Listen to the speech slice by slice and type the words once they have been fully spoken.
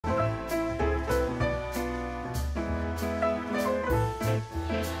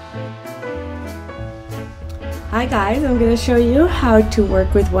Hi guys, I'm going to show you how to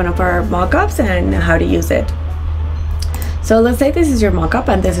work with one of our mockups and how to use it. So let's say this is your mockup,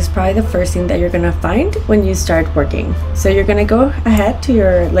 and this is probably the first thing that you're going to find when you start working. So you're going to go ahead to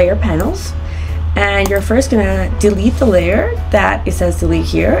your layer panels, and you're first going to delete the layer that it says delete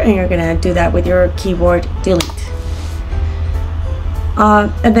here, and you're going to do that with your keyboard delete.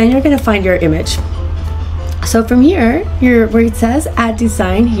 And then you're going to find your image. So from here, where it says add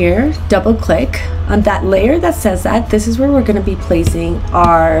design here, double click on that layer that says that. This is where we're going to be placing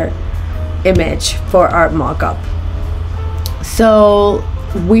our image for our mockup. So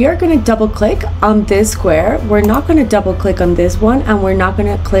we are going to double click on this square. We're not going to double click on this one, and we're not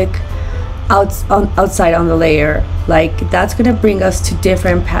going to click outside on the layer. Like, that's going to bring us to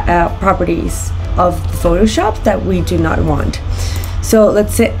different properties of Photoshop that we do not want. So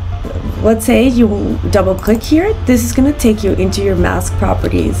let's say you double click here. This is going to take you into your mask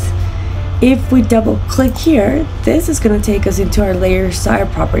properties. If we double click here, this is going to take us into our layer style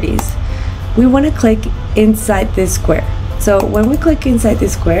properties. We want to click inside this square. So when we click inside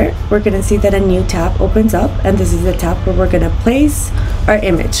this square, we're going to see that a new tab opens up, and this is the tab where we're going to place our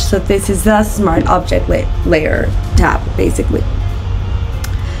image. So this is the smart object layer tab, basically.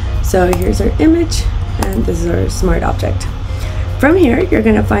 So here's our image, and this is our smart object. From here, you're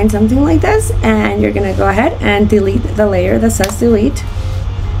going to find something like this, and you're going to go ahead and delete the layer that says delete.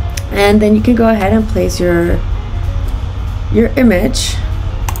 And then you can go ahead and place your image.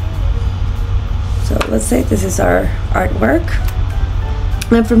 So let's say this is our artwork.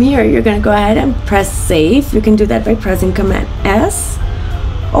 And from here, you're going to go ahead and press save. You can do that by pressing Command S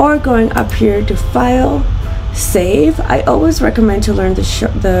or going up here to File, Save. I always recommend to learn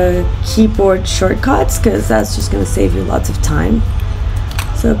the keyboard shortcuts, because that's just going to save you lots of time.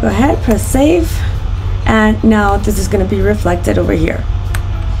 So go ahead, press save, and now this is going to be reflected over here.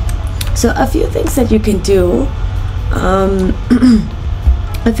 So a few things that you can do,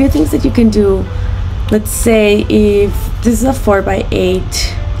 let's say if this is a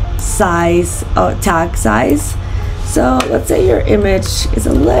 4x8 size, tag size, so let's say your image is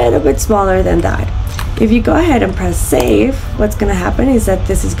a little bit smaller than that. If you go ahead and press save, what's going to happen is that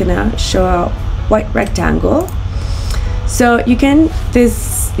this is going to show a white rectangle. So you can,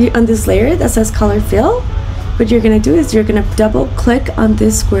 on this layer that says color fill, what you're going to do is you're going to double click on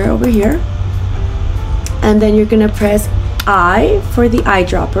this square over here, and then you're going to press I for the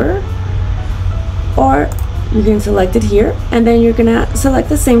eyedropper, or you can select it here, and then you're going to select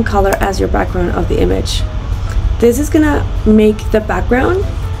the same color as your background of the image. This is going to make the background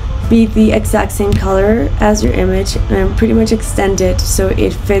be the exact same color as your image and pretty much extend it so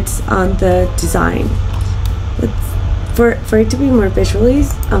it fits on the design. For it to be more visually,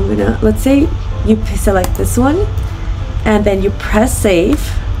 let's say you select this one and then you press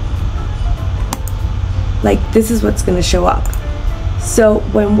save. Like, this is what's going to show up. So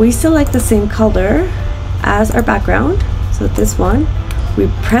when we select the same color as our background, so this one, we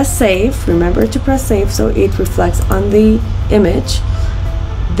press save. Remember to press save so it reflects on the image.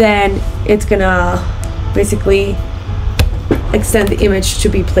 Then it's gonna basically extend the image to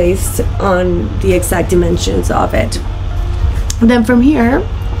be placed on the exact dimensions of it. And then from here,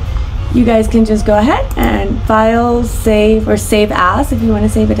 you guys can just go ahead and file, save, or save as. If you want to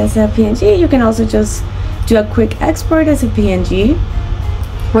save it as a PNG, you can also just do a quick export as a PNG,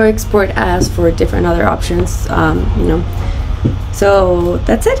 or export as for different other options, So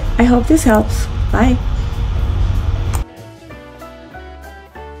that's it. I hope this helps. Bye.